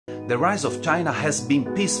The rise of China has been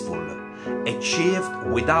peaceful, achieved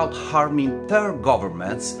without harming third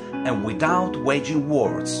governments and without waging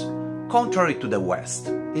wars. Contrary to the West,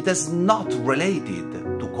 it is not related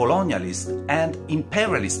to colonialist and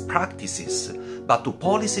imperialist practices, but to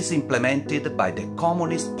policies implemented by the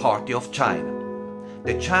Communist Party of China.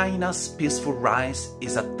 The China's peaceful rise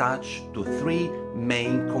is attached to three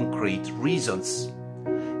main concrete reasons.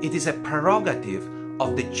 It is a prerogative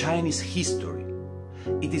of the Chinese history.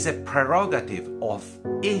 It is a prerogative of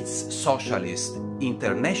its socialist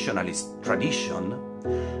internationalist tradition,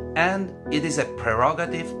 and it is a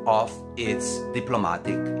prerogative of its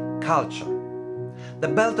diplomatic culture. The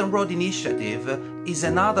Belt and Road Initiative is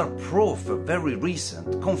another proof, very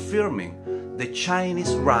recent, confirming the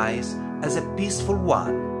Chinese rise as a peaceful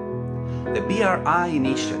one. The BRI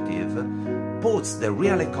initiative puts the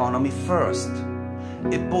real economy first.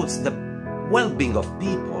 It puts the well-being of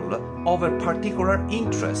people over particular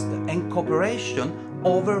interest and cooperation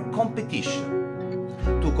over competition.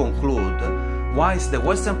 To conclude, whilst the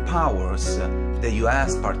Western powers, the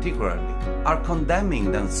US particularly, are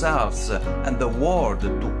condemning themselves and the world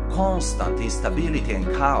to constant instability and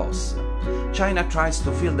chaos, China tries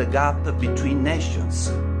to fill the gap between nations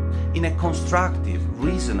in a constructive,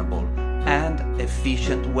 reasonable, and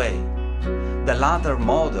efficient way. The latter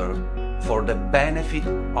model for the benefit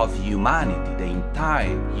of humanity, the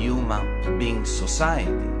entire human being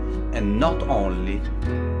society, and not only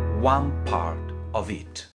one part of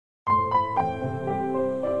it.